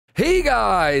Hey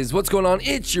guys, what's going on?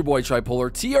 It's your boy Tripolar,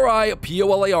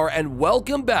 Tripolar, and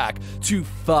welcome back to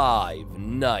Five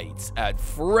Nights at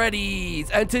Freddy's.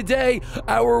 And today,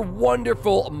 our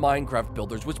wonderful Minecraft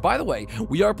builders, which by the way,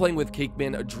 we are playing with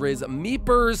Cakeman, Driz,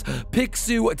 Meepers,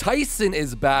 Pixu, Tyson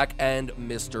is back, and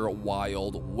Mr.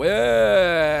 Wild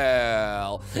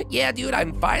Will. Yeah, dude,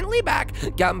 I'm finally back.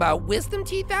 Got my wisdom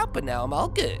teeth out, but now I'm all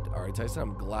good. All right, Tyson,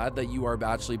 I'm glad that you are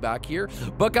actually back here.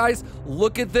 But guys,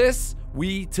 look at this.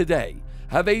 We today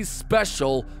have a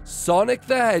special Sonic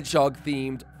the Hedgehog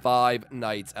themed Five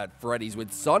Nights at Freddy's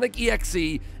with Sonic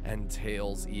EXE and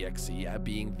Tails EXE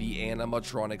being the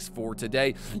animatronics for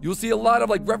today. You'll see a lot of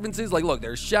references, look,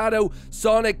 there's Shadow,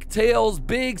 Sonic, Tails,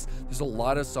 Biggs. There's a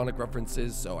lot of Sonic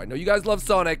references, so I know you guys love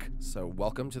Sonic, so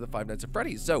welcome to the Five Nights at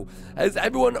Freddy's. So, is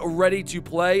everyone ready to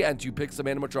play and to pick some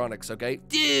animatronics, okay?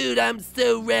 Dude, I'm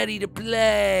so ready to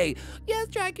play. Yes,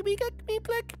 Try, can we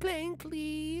play playing,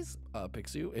 please?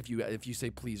 Pixu, if you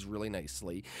say please really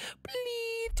nicely.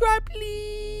 Please, Try,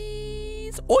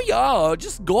 please. Oh yeah,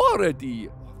 just go already.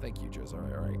 Thank you, Driz. All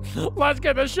right. Let's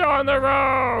get the show on the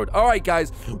road. All right,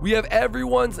 guys. We have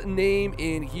everyone's name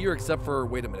in here except for,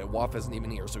 wait a minute, Waff isn't even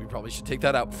here, so we probably should take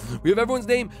that out. We have everyone's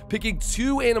name picking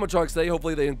 2 animatronics today.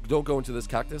 Hopefully they don't go into this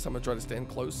cactus. I'm going to try to stand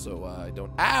close so I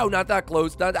don't. Ow, not that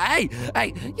close. Hey.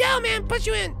 Yo, man, push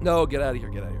you in. No, get out of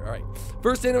here. All right.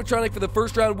 First animatronic for the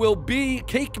first round will be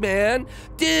Cakeman.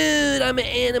 Dude, I'm an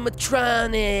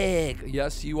animatronic.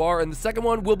 Yes, you are. And the second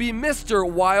one will be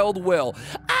Mr. Wild Will.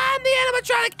 I'm the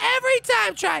animatronic every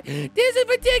time, Try. This is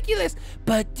ridiculous.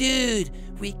 But dude,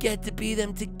 we get to be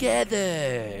them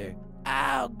together.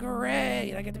 Oh,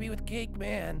 great. I get to be with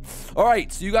Cakeman. All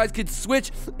right, so you guys can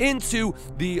switch into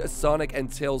the Sonic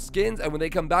and Tails skins. And when they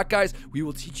come back, guys, we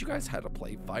will teach you guys how to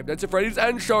play Five Nights at Freddy's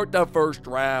and start the first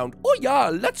round. Oh, yeah,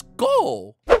 let's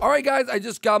go. All right, guys, I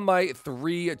just got my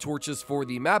 3 torches for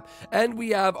the map. And we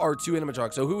have our 2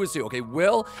 animatronics. So who is who? Okay,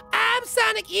 Will. I'm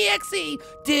Sonic EXE.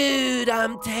 Dude,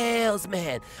 I'm Tails,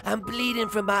 man. I'm bleeding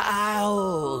from my eye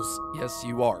holes. Yes,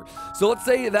 you are. So let's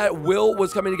say that Will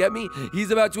was coming to get me. He's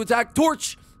about to attack.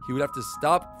 Torch. He would have to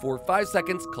stop for 5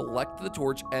 seconds, collect the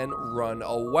torch, and run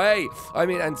away.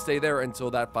 And stay there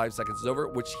until that 5 seconds is over,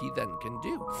 which he then can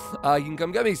do. He can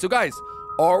come get me. So, guys,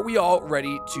 are we all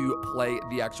ready to play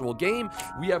the actual game?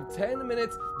 We have 10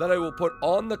 minutes that I will put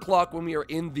on the clock when we are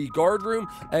in the guard room,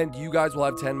 and you guys will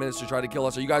have 10 minutes to try to kill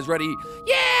us. Are you guys ready?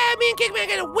 Yeah, me and Cakeman are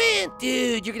gonna win.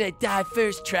 Dude, you're gonna die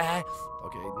first, Try.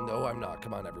 Okay, no, I'm not.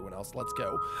 Come on, everyone else. Let's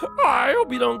go. I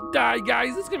hope you don't die,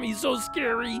 guys. It's going to be so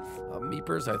scary.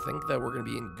 Meepers, I think that we're going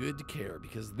to be in good care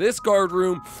because this guard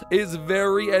room is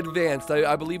very advanced.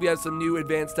 I believe we have some new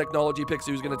advanced technology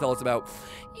Pixie who's going to tell us about.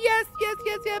 Yes.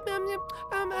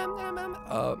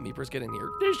 Meepers, get in here.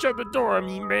 They shut the door on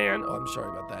me, man. Oh, I'm sorry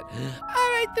about that.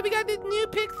 All right, so we got this new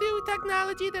Pixie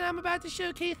technology that I'm about to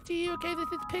showcase to you. Okay, this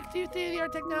is Pixie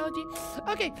state-of-the-art technology.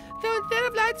 Okay, so instead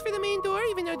of lights for the main door,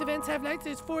 even though the vents have lights,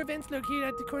 there's 4 vents located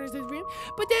at the corners of the room.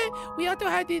 But then we also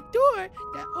have this door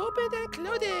that opens and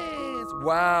closes.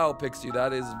 Wow, Pixie,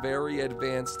 that is very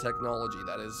advanced technology.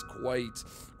 That is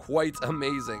quite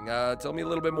amazing. Tell me a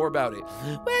little bit more about it.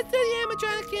 Well, so the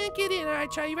animatronics can't get in. All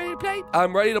right, Try, you ready to play?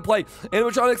 I'm ready to play.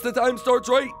 Animatronics, the time starts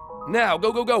right now.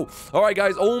 Go. All right,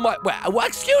 guys. Oh my, well,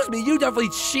 excuse me. You definitely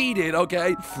cheated,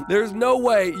 okay? There's no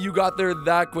way you got there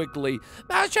that quickly.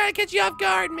 I was trying to catch you off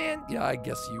guard, man. Yeah, I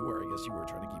guess you were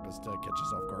trying to keep us to catch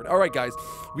us off guard. All right, guys.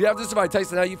 We have to survive.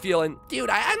 Tyson, how you feeling? Dude,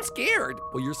 I'm scared.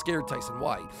 Well, you're scared, Tyson.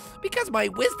 Why? Because my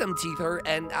wisdom teeth hurt,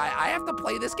 and I have to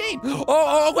play this game.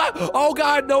 Oh,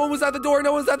 God. No one was at the door.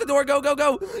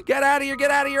 Go. Get out of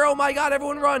here. Oh, my God.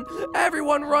 Everyone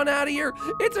run out of here.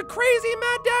 It's a crazy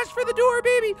mad dash for the door,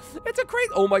 baby. It's a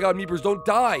crazy. Oh, my God. Meepers, don't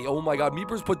die. Oh, my God.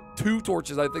 Meepers put 2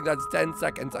 torches. I think that's 10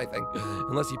 seconds, I think.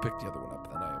 Unless he picked the other one up,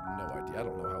 then I have no idea. I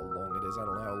don't know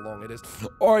how long it is.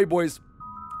 All right, boys.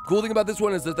 Cool thing about this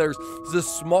one is that there's a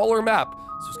smaller map,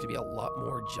 so it's gonna be a lot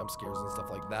more jump scares and stuff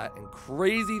like that, and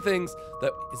crazy things.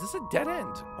 Is this a dead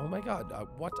end? Oh my God!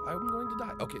 What? I'm going to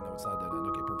die. Okay, no, it's not a dead end.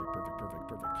 Okay,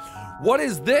 perfect. What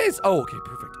is this? Oh, okay,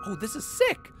 perfect. Oh, this is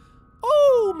sick.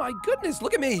 Oh my goodness,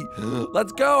 look at me.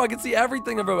 Let's go. I can see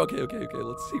everything. Okay.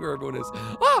 Let's see where everyone is.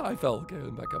 Ah, I fell. Okay,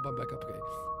 I'm back up. Okay.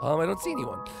 I don't see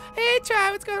anyone. Hey, Try,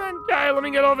 what's going on? Hey, let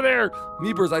me get over there.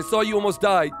 Meepers, I saw you almost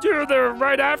die. Dude, they're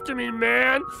right after me,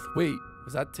 man. Wait,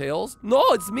 was that Tails? No,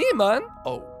 it's me, man.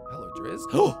 Oh, hello, Driz.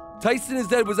 Oh, Tyson is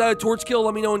dead. Was that a torch kill?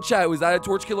 Let me know in chat. Was that a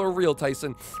torch kill or real,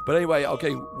 Tyson? But anyway,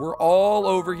 okay, we're all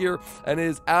over here, and it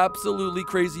is absolutely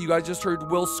crazy. You guys just heard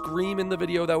Will scream in the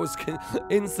video. That was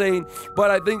insane.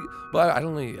 But I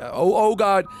don't know. Oh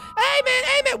God.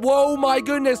 Amen. Whoa, my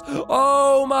goodness.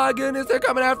 Oh my goodness. They're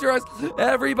coming after us.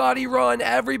 Everybody run.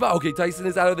 Everybody. Okay, Tyson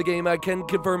is out of the game. I can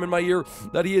confirm in my ear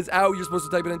that he is out. You're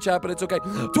supposed to type it in chat, but it's okay.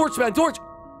 Torch, man. Torch.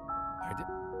 I did.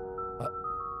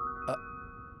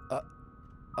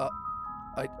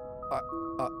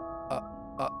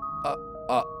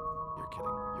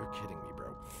 You're kidding me, bro.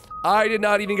 I did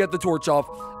not even get the torch off,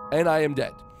 and I am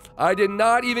dead. I did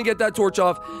not even get that torch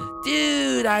off.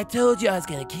 Dude, I told you I was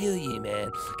gonna kill you,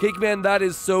 man. Cake Man, that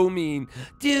is so mean.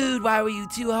 Dude, why were you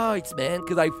 2 hearts, man?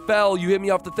 Because I fell. You hit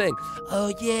me off the thing.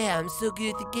 Oh, yeah, I'm so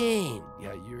good at the game.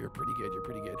 Yeah, you're pretty good. You're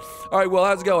pretty good. All right, well,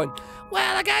 how's it going?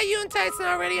 Well, I got you and Tyson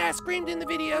already. I screamed in the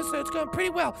video, so it's going pretty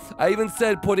well. I even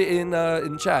said put it in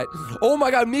chat. Oh,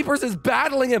 my God, Meepers is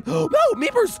battling him. No,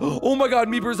 Meepers. Oh, my God,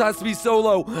 Meepers has to be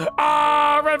solo.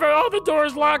 Ah, River. Oh, the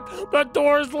door's locked. The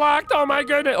door's locked. Oh, my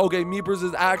goodness. Okay, Meepers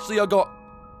is actually a go.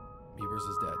 Meepers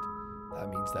is dead. That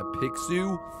means that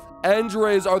Pixu and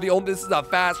Driz are the only— this is a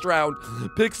fast round.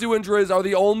 Pixu and Driz are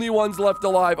the only ones left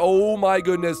alive. Oh my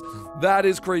goodness. That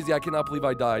is crazy. I cannot believe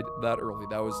I died that early.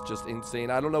 That was just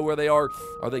insane. I don't know where they are.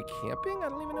 Are they camping? I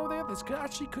don't even know where they are. This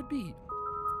could be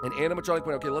an animatronic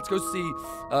point. Okay, let's go see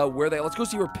let's go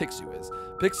see where Pixu is.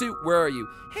 Pixu, where are you?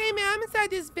 Hey man, I'm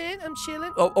inside this vent. I'm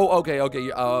chilling. Oh, okay.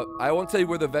 I won't tell you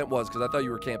where the vent was because I thought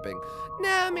you were camping.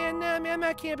 No, man, I'm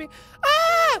not camping.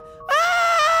 Oh!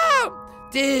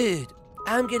 Dude,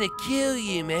 I'm gonna kill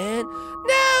you, man.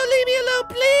 No, leave me alone,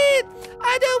 please.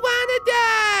 I don't wanna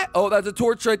die. Oh, that's a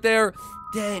torch right there.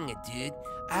 Dang it, dude.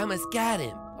 I almost got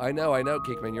him. I know,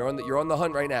 Cakeman. You're on the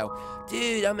hunt right now.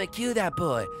 Dude, I'm gonna kill that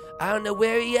boy. I don't know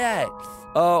where he at.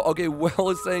 Oh, okay, Will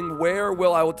is saying where.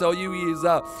 Will, I will tell you he is,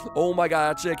 oh my God,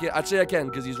 actually I can,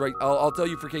 because he's right. I'll tell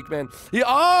you for Cakeman.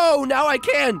 Oh, now I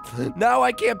can. Now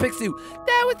I can, Pixu.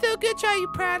 That was so good, Are you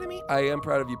proud of me? I am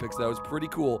proud of you, Pixu. That was pretty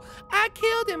cool. I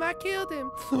killed him.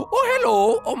 Oh,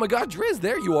 hello. Oh my God, Driz,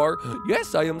 there you are.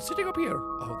 Yes, I am sitting up here.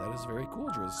 Oh, that is very cool,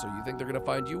 Driz. So you think they're gonna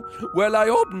find you? Well, I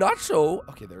hope not so.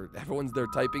 Okay, everyone's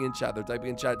typing in chat. They're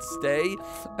typing in chat, stay,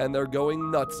 and they're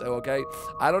going nuts, okay?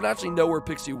 I don't actually know where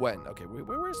Pixu went. Okay,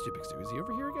 where's Pixu? Is he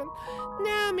over here again?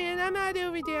 No, man, I'm not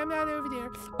over there.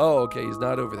 Oh, okay, he's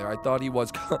not over there. I thought he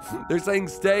was. They're saying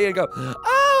stay and go,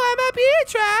 oh, I'm up here,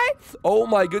 Try. Oh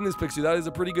my goodness, Pixu, that is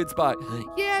a pretty good spot.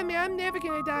 Yeah, man, I'm never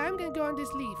gonna die. I'm gonna go on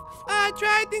this leaf.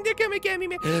 Try, I think they're coming to get me,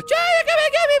 man. Try, they're coming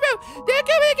to get me, bro. They're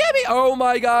coming to get me. Oh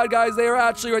my God, guys, they are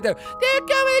actually right there. They're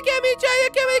coming to get me, Try,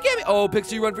 they're coming to get me. Oh,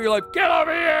 Pixu, run for your life. Get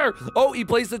over here. Oh, he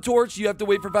placed the torch. You have to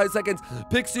wait for 5 seconds.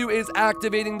 Pixu is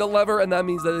activating the lever, and that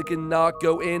means that it cannot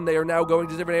go in. They are now going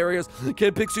to different areas.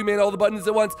 Can Pixu man all the buttons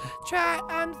at once? Try,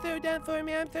 I'm so done for,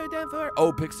 man. I'm so done for.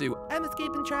 Oh, Pixu. I'm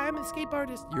escaping, Try. I'm an escape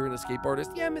artist. You're an escape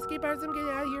artist? Yeah, I'm an escape artist. I'm getting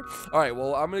out of here. All right,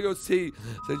 well, I'm going to go see,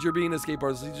 since you're being an escape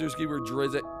artist, since you're escape where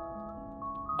Driz it.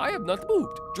 I have not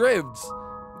moved. Drivs.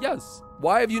 Yes.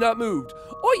 Why have you not moved?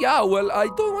 Oh, yeah, well, I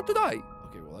don't want to die.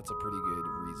 Okay, well, that's a pretty good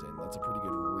reason.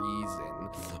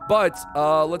 But,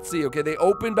 let's see. Okay, they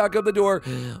open back up the door.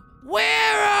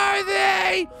 Where are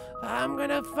they? I'm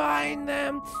gonna find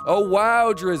them. Oh,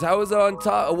 wow, Driz. How is it on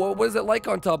top? What is it like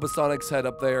on top of Sonic's head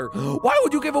up there? Why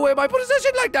would you give away my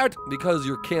position like that? Because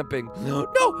you're camping. No,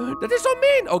 that is so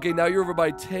mean. Okay, now you're over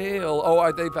by Tail.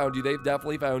 Oh, they found you. They've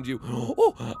definitely found you.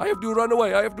 Oh, I have to run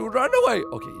away. Okay,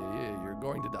 yeah, you're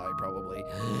going to die probably.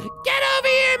 Get over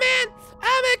here, man.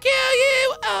 I'm gonna kill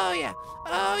you. Oh,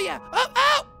 yeah.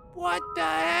 Oh. What the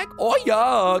heck? Oh,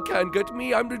 yeah, can't get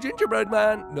me. I'm the gingerbread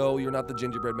man. No, you're not the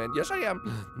gingerbread man. Yes, I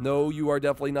am. No, you are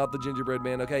definitely not the gingerbread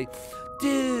man, okay?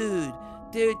 Dude,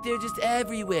 they're just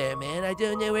everywhere, man. I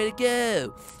don't know where to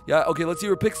go. Yeah, okay, let's see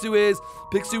where Pixu is.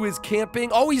 Pixu is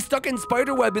camping. Oh, he's stuck in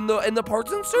spiderweb in the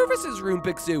parts and services room,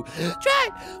 Pixu. Try,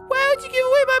 why would you give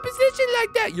away my position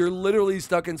like that? You're literally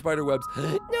stuck in spiderwebs.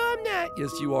 No, I'm not.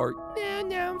 Yes, you are.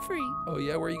 No, I'm free. Oh,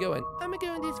 yeah, where are you going? I'm gonna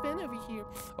go in this vent over here.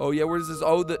 Oh, yeah, where's this?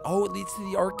 Oh, it leads to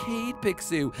the arcade,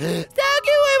 Pixu. Stop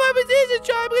giving away my position,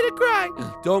 Try. I'm gonna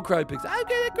cry. Don't cry, Pixu. I'm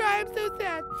gonna cry. I'm so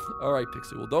sad. All right,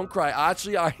 Pixu. Well, don't cry.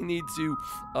 Actually, I need to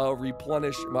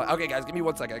replenish my— okay, guys, give me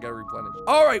 1 second. I gotta replenish.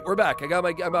 All right, we're back. I got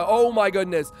my— oh my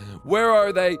goodness. Where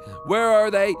are they?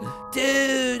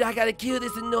 Dude, I gotta kill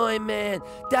this annoying man.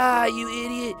 Die, you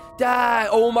idiot. Die.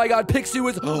 Oh my God, Pixu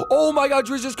is— oh my God,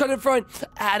 Driz just cut in front.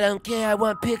 I don't care. I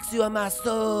want Pixu on my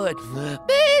sword.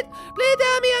 Please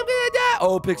tell me I'm gonna die.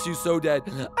 Oh, Pixu's so dead.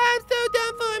 I'm so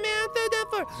done for, man. I'm so done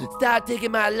for. Stop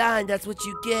taking my line. That's what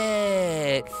you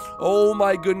get. Oh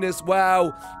my goodness,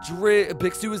 wow.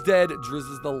 Pixu is dead.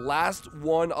 Driz is the last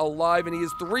one alive, and he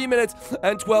is 3 minutes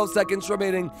and 12 seconds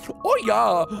remaining. Oh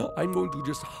yeah, I'm going to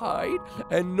just hide,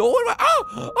 and no one...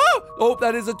 Oh,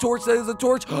 that is a torch, that is a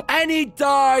torch. And he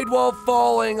died while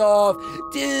falling off.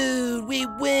 Dude, we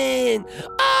win.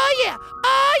 Oh yeah,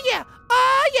 oh yeah,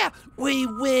 oh yeah. We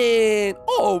win.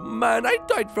 Oh man, I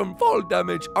died from fall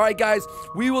damage. All right, guys,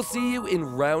 we will see you in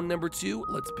round number 2.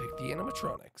 Let's pick the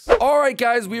animatronics. All right,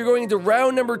 guys, we are going into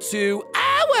round number 2.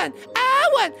 I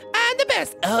won, I'm the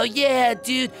best. Oh yeah,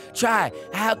 dude, try.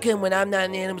 How come when I'm not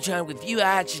an animatronic with you, I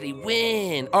actually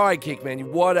win? All right, Cake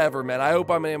Man, whatever, man. I hope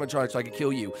I'm an animatronic so I can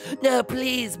kill you. No,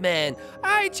 please, man.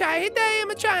 All right, try, hit that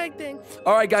animatronic thing.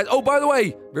 All right, guys. Oh, by the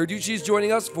way, Verducci is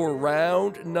joining us for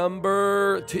round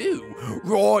number 2.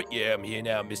 Right, yeah, I'm here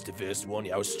now, Mr. First One.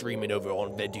 Yeah, I was streaming over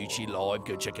on Verducci Live.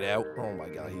 Go check it out. Oh my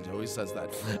God, he always says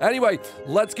that. Anyway,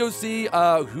 let's go see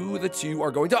who the two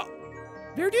are going to...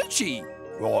 Verducci.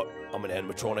 Right, I'm an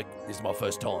animatronic. This is my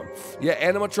first time. Yeah,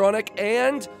 animatronic,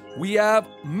 and we have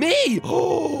me.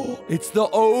 Oh, it's the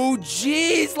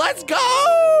OGs. Let's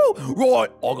go. Right,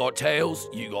 I got Tails.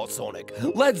 You got Sonic.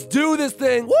 Let's do this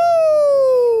thing.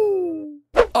 Woo!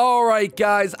 All right,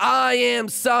 guys. I am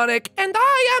Sonic, and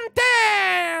I am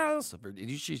Tails.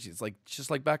 Verducci, it's like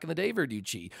just like back in the day,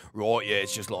 Verducci. Right, yeah,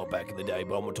 it's just like back in the day,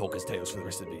 but I'm gonna talk as Tails for the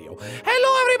rest of the video.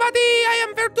 Hello, everybody. I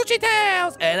am Verducci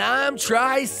Tails, and I'm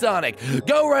Sonic.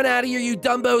 Go run out of here, you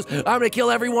dumbos. I'm gonna kill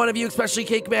every one of you, especially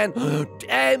Cake Man.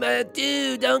 Hey, man,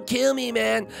 dude, don't kill me,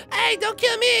 man. Hey, don't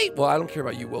kill me. Well, I don't care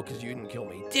about you, Will, because you didn't kill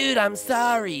me. Dude, I'm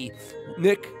sorry.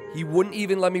 Nick, he wouldn't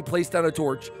even let me place down a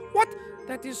torch. What?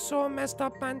 That is so messed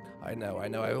up, man. I know.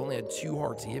 I only had 2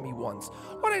 hearts. He hit me once.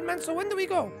 All right, man, so when do we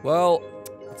go? Well,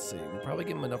 let's see. We'll probably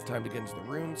give him enough time to get into the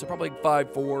room. So probably like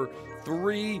 5, 4,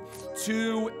 3,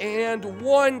 2, and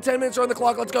 1. 10 minutes are on the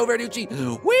clock. Let's go, Verducci.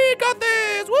 We got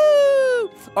this. Woo!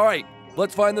 All right.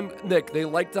 Let's find them. Nick, they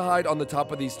like to hide on the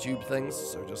top of these tube things,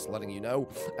 so just letting you know.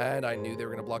 And I knew they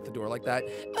were going to block the door like that.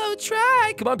 Oh,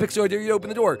 try. Come on, Pixel, I dare you to open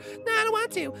the door. No, I don't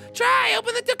want to. Try,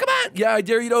 open the door, come on. Yeah, I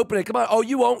dare you to open it. Come on. Oh,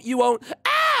 you won't.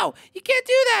 Ow, you can't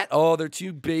do that. Oh, they're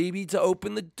too baby to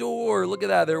open the door. Look at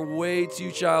that. They're way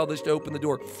too childish to open the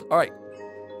door. All right.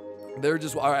 They're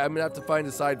just, all right, I'm going to have to find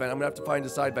a side vent. I'm going to have to find a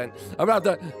side vent. I'm going to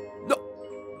have to, no.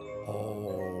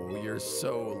 Oh, you're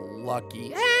so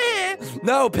lucky.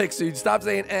 No, Pixie, stop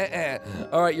saying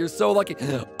All right, you're so lucky.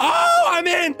 Oh, I'm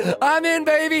in,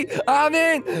 baby. I'm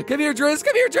in. Come here, Driz.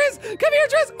 Come here,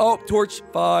 Driz. Oh, torch.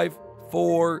 5,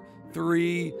 4,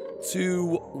 3,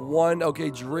 2, 1. Okay,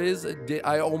 Driz.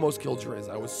 I almost killed Driz.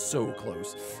 I was so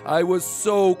close. I was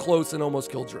so close and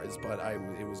almost killed Driz, but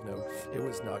it was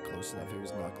not close enough. It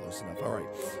was not close enough. All right,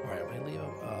 my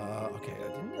Leo. Okay, I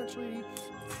didn't actually.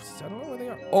 I don't know where they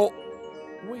are. Oh,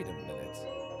 wait a minute.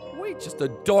 Wait just a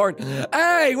darn.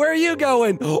 Hey, where are you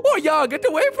going? Oh, y'all, get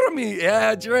away from me.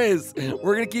 Yeah, Driz.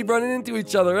 We're going to keep running into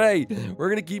each other. Hey, we're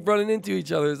going to keep running into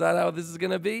each other. Is that how this is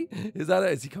going to be?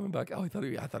 Is he coming back? Oh, I thought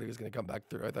he was going to come back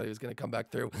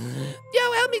through.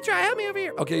 Yo, help me try. Help me over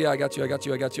here. Okay, yeah, I got you.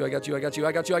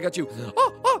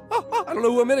 Oh, I don't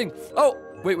know who I'm hitting. Oh,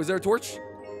 wait, was there a torch?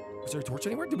 Was there a torch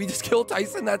anywhere? Did we just kill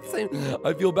Tyson? That's the same.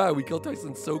 I feel bad. We killed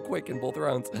Tyson so quick in both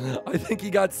rounds. I think he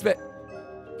got spit.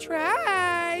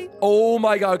 Try. Oh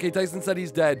my God. Okay, Tyson said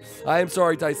he's dead. I am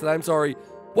sorry, Tyson. I'm sorry.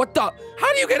 What the?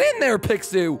 How do you get in there,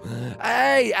 Pixu?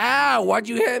 Hey, ow, why'd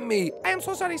you hit me? I am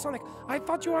so sorry, Sonic. I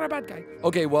thought you were a bad guy.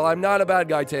 Okay, well, I'm not a bad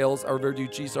guy, Tails. Or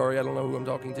Verducci, sorry. I don't know who I'm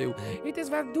talking to. It is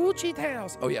Verducci,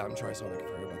 Tails. Oh yeah, I'm trying Sonic.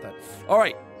 Sorry about that. All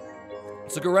right.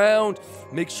 Let's look around.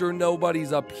 Make sure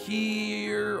nobody's up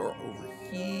here or over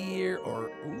here or...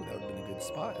 Ooh, that would have been a good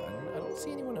spot. I don't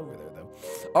see anyone over there, though.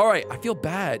 All right, I feel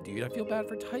bad, dude. I feel bad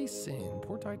for Tyson.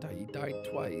 Poor Ty. He died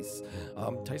twice.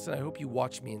 Tyson, I hope you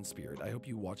watch me in spirit.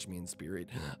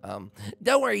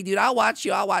 Don't worry, dude. I'll watch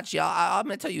you. I'm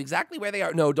going to tell you exactly where they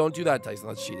are. No, don't do that, Tyson.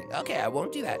 That's cheating. Okay, I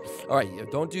won't do that. All right, yeah,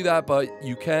 don't do that, but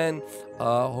you can,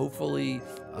 hopefully...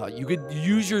 you could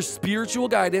use your spiritual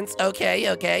guidance, okay,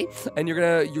 and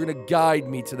you're gonna guide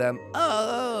me to them.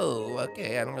 Oh,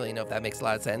 okay. I don't really know if that makes a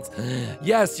lot of sense.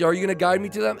 Yes, are you gonna guide me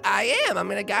to them? I am. I'm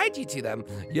gonna guide you to them.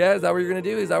 Yeah, is that what you're gonna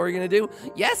do?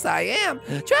 Yes, I am.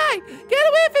 Try, get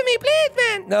away from me, please,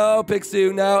 man. No,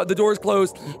 Pixu, no, the door's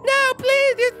closed. No,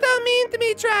 please, you're so mean to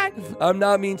me. Try. I'm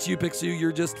not mean to you, Pixu.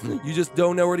 You just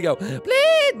don't know where to go.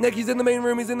 Please. Nick, he's in the main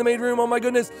room. Oh my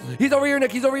goodness, he's over here,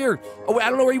 Nick. He's over here. Oh, wait, I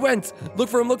don't know where he went. Look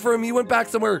for him. He went back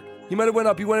somewhere. He might have went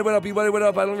up. I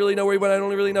don't really know where he went. I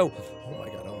don't really know. Oh my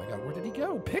god. Where did he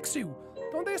go? Pixu.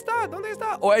 Don't they stop? Don't they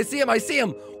stop? Oh, I see him. I see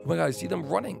him. Oh my God, I see them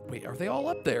running. Wait, are they all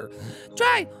up there?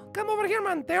 Try, come over here,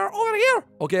 man. They're over here.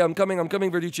 Okay, I'm coming,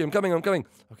 Verducci. I'm coming.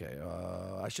 Okay,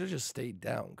 I should have just stayed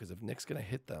down, because if Nick's gonna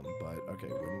hit them, but okay,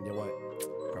 well, you know what?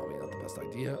 Probably not the best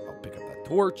idea. I'll pick up that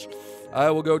torch. I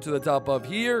will go to the top of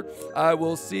here. I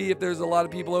will see if there's a lot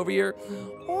of people over here.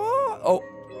 Oh,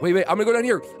 wait, I'm gonna go down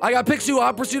here. I got Picsou.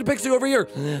 I'll pursue the Picsou over here.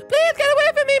 Please get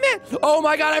away from me, man. Oh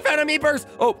my God, I found a meat purse.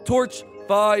 Oh, torch.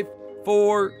 5,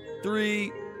 4,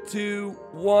 3, 2,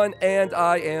 1, and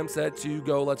I am set to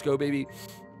go. Let's go, baby.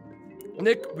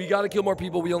 Nick, we gotta kill more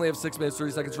people. We only have 6 minutes,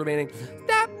 30 seconds remaining.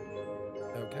 Stop.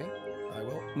 Okay, I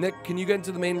will. Nick, can you get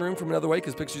into the main room from another way?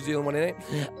 Because Picture's the only one in it.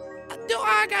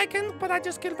 I can, but I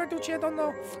just killed Verducci. I don't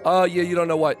know. Yeah, you don't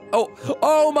know what.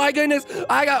 Oh my goodness.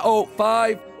 I got,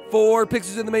 5, 4,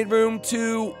 Pixie's in the main room,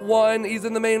 2, 1, he's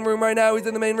in the main room right now, he's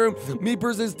in the main room,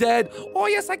 Meepers is dead. Oh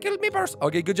yes, I killed Meepers.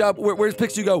 Okay, good job. Where's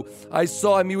Pixie go? I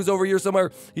saw him, he was over here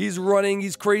somewhere. He's running,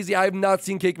 he's crazy. I have not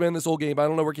seen Cake Man this whole game. I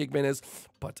don't know where Cake Man is,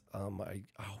 but,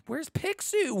 where's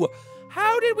Pixie?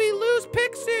 How did we lose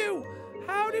Pixie?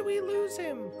 How did we lose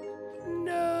him?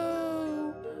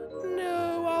 No,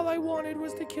 all I wanted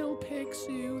was to kill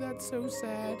Pixie. That's so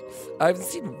sad. I haven't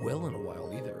seen Will in a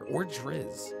while either, or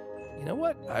Driz. You know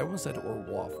what? I almost said or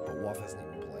Waff, but Waff hasn't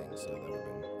even been playing, so that would have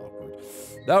been awkward.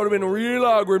 That would have been real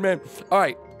awkward, man. All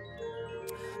right.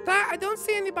 I don't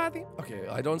see anybody. Okay,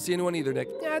 I don't see anyone either, Nick.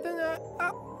 Yeah, I don't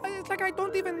know. It's like I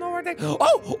don't even know where they...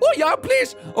 Oh, yeah,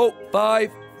 please.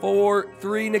 5, 4,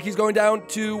 3. Nicky's going down.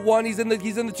 2, 1. He's in the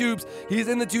tubes. He's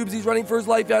in the tubes. He's running for his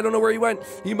life. I don't know where he went.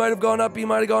 He might have gone up. He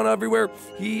might have gone everywhere.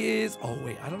 He is... Oh,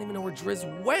 wait. I don't even know where Driz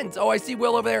went. Oh, I see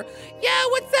Will over there. Yo,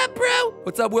 what's up, bro?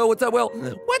 What's up, Will? What's up, Will?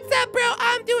 What's up, bro?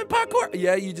 I'm doing parkour.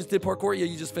 Yeah, you just did parkour? Yeah,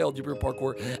 you just failed. You did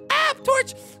parkour. Ah,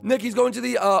 torch. Nicky's going to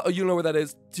the... you know where that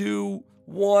is. 2,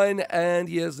 1, and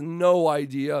he has no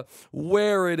idea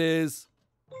where it is.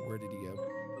 Where did he go?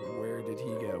 Where did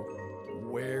he go?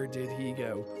 Where did he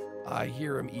go? I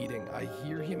hear him eating. I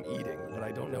hear him eating, but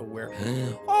I don't know where.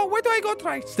 Oh, where do I go,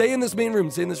 Try? Stay in this main room.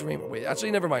 Stay in this room. Wait,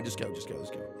 actually, never mind. Just go. Just go.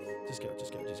 Just go. Just go.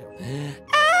 Just go. Just go.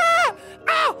 Ah!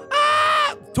 Ow!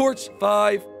 Ah! Torch.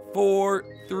 5, 4,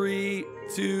 3,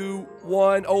 2,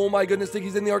 1. Oh my goodness,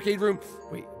 Nicky's in the arcade room.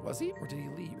 Wait, was he? Or did he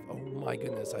leave? Oh my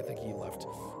goodness, I think he left.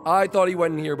 I thought he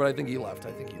went in here, but I think he left.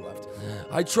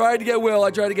 I tried to get Will. I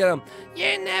tried to get him.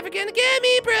 You're never gonna get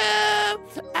me,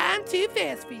 bro. I'm too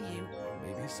fast for you.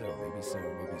 Maybe so. But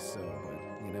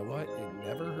you know what? It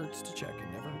never hurts to check.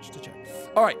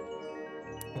 All right.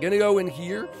 I'm going to go in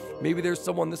here. Maybe there's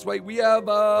someone this way. We have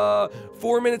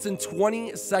 4 minutes and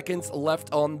 20 seconds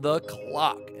left on the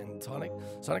clock. And Sonic,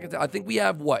 I think we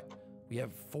have what? We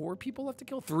have 4 people left to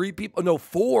kill? 3 people? No,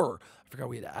 4. I forgot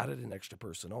we had added an extra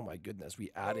person. Oh my goodness.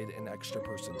 We added an extra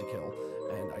person to kill.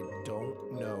 And I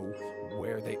don't know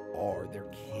where they are.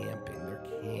 They're camping,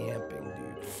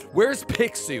 dude. Where's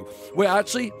Picsou? Wait,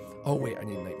 actually. Oh, wait. I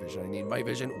need night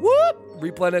vision. Whoop!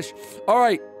 Replenish. All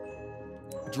right.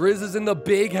 Driz is in the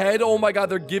big head. Oh my god,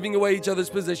 they're giving away each other's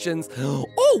positions.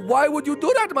 Oh, why would you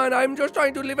do that, man? I'm just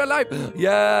trying to live a life.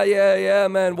 Yeah,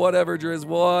 man. Whatever, Driz.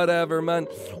 Whatever, man.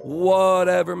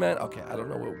 Okay, I don't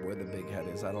know where the big head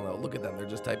is. I don't know. Look at them. They're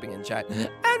just typing in chat.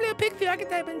 I'm little Pixie. I can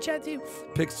type in chat too.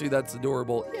 Pixie, that's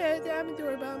adorable. Yeah, I'm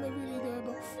adorable. I'm really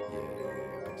adorable.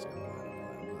 Yeah, Pixie. I'm glad you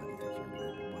think you're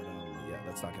adorable. But yeah,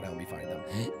 that's not gonna help me find them.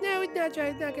 No, it's not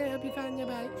right. It's not gonna help you find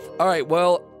nobody. All right,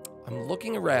 well, I'm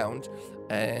looking around,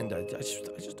 and I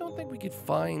just don't think we could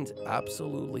find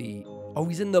absolutely... Oh,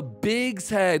 he's in the Big's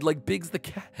head, like Big's the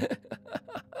cat.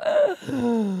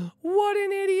 What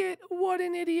an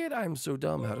idiot. I'm so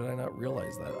dumb. How did I not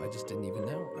realize that? I just didn't even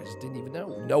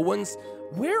know. No one's...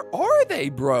 Where are they,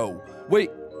 bro? Wait,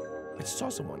 I just saw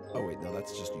someone. Oh, wait, no,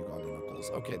 that's just Uganda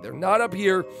Knuckles. Okay, they're not up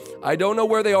here. I don't know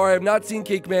where they are. I have not seen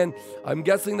Cake Man. I'm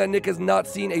guessing that Nick has not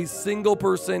seen a single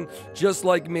person just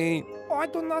like me. Oh, I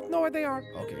do not know where they are.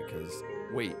 Okay, because...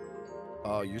 Wait.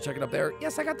 You're checking up there?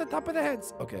 Yes, I got the top of the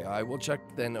heads. Okay, I will check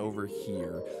then over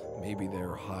here. Maybe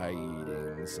they're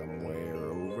hiding somewhere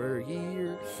over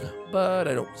here. But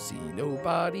I don't see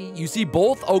nobody. You see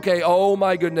both? Okay, oh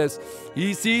my goodness.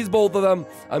 He sees both of them.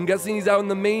 I'm guessing he's out in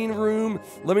the main room.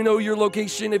 Let me know your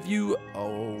location if you...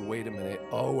 Oh, wait a minute.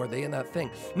 Oh, are they in that thing?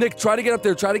 Nick, try to get up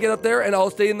there, and I'll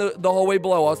stay in the hallway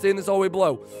below. I'll stay in this hallway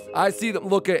below. I see them.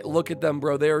 Look at them,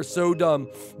 bro. They are so dumb.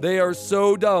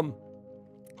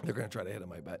 They're going to try to hit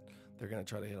him, I bet. They're going to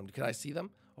try to hit him. Can I see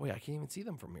them? Oh, yeah, I can't even see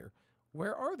them from here.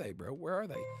 Where are they, bro? Where are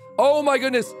they? Oh, my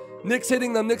goodness. Nick's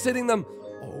hitting them.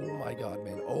 Oh, my God,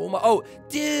 man. Oh,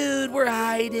 dude, we're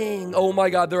hiding. Oh,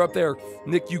 my God, they're up there.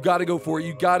 Nick, you got to go for it.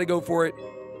 Oh,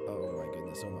 my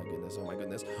goodness. my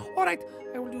goodness. All right,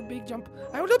 I will do a big jump.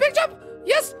 I will do a big jump.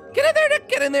 Yes, get in there, Nick.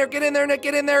 Get in there, get in there, Nick.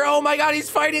 Get in there. Oh my God, he's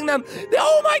fighting them.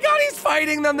 Oh my God, he's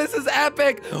fighting them. This is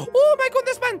epic. Oh my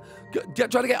goodness, man.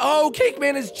 Try to get. Oh, Cake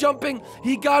Man is jumping.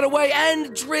 He got away,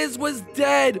 and Driz was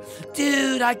dead.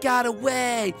 Dude, I got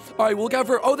away. All right, we'll look out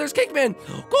for. Oh, there's Cake Man.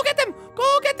 Go get them.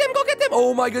 Go get them. Go get them.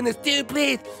 Oh my goodness, dude,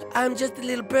 please. I'm just a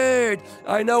little bird.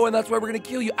 I know, and that's why we're gonna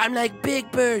kill you. I'm like Big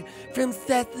Bird from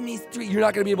Sesame Street. You're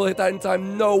not gonna be able to hit that in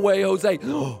time. No way, Jose.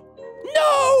 No!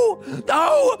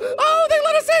 Oh, they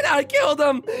let us in. I killed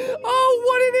them. Oh,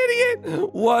 what an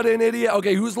idiot. What an idiot.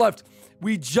 Okay, who's left?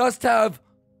 We just have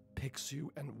Pixu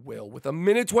and Will. With a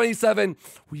minute 27,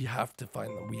 we have to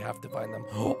find them. We have to find them.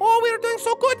 Oh, we are doing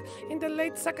so good in the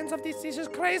late seconds of this. This is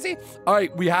crazy. All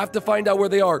right, we have to find out where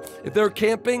they are. If they're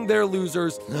camping, they're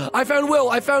losers. I found Will.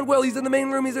 I found Will. He's in the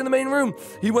main room. He's in the main room.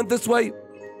 He went this way.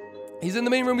 He's in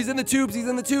the main room. He's in the tubes. He's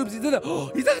in the tubes. He's in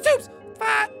the tubes.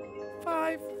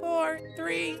 5, 4,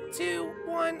 3, 2,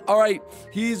 1. All right,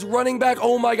 he's running back.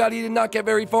 Oh my God, he did not get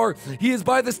very far. He is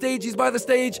by the stage. He's by the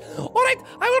stage. All right,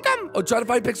 I will come. Oh, try to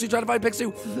find Pixu. Try to find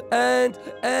Pixu.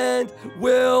 And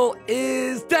Will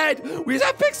is dead. We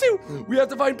have Pixu. We have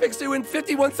to find Pixu in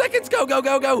 51 seconds. Go, go,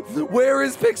 go, go. Where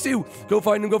is Pixu? Go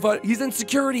find him. Go find him. He's in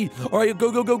security. All right,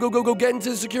 go, go, go, go, go, go. Get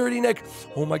into security, Nick.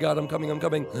 Oh my God, I'm coming. I'm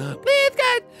coming. Please,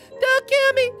 God, don't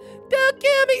kill me. Don't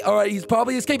kill me. All right, he's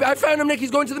probably escaping. I found him, Nick.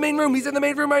 He's going to the main room. He's in the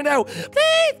main room right now.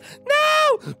 Please,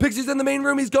 no. Pixie's in the main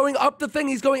room. He's going up the thing.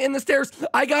 He's going in the stairs.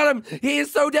 I got him. He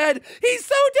is so dead. He's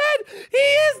so dead. He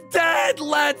is dead.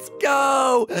 Let's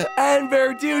go. And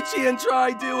Verducci and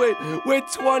try do it with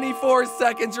 24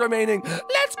 seconds remaining.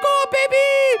 Let's go,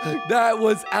 baby. That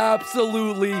was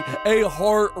absolutely a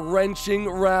heart-wrenching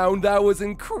round. That was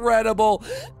incredible.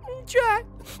 Try.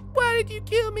 Why did you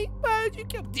kill me? Why did you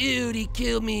kill me? Dude, he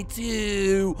killed me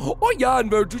too. Oh yeah, and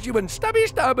Verducci went stab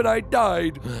and I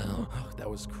died. That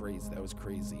was crazy. That was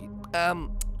crazy.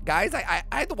 Guys, I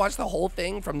had to watch the whole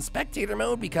thing from spectator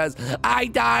mode because I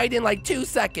died in like 2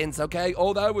 seconds, okay?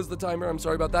 Oh, that was the timer. I'm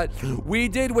sorry about that. We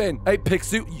did win. Hey,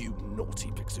 Pixu, you naughty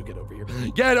Pixu, get over here.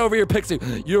 Get over here,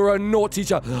 Pixu. You're a naughty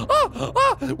teacher.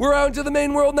 We're out into the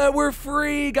main world now. We're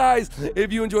free, guys.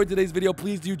 If you enjoyed today's video,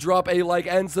 please do drop a like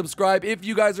and subscribe. If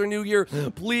you guys are new here,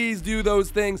 please do those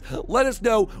things. Let us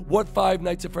know what Five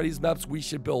Nights at Freddy's maps we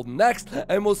should build next,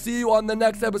 and we'll see you on the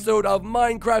next episode of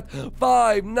Minecraft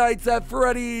Five Nights at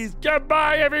Freddy's.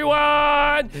 Goodbye,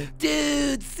 everyone.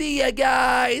 Dude, see ya,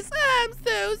 guys. I'm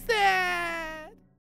so sad.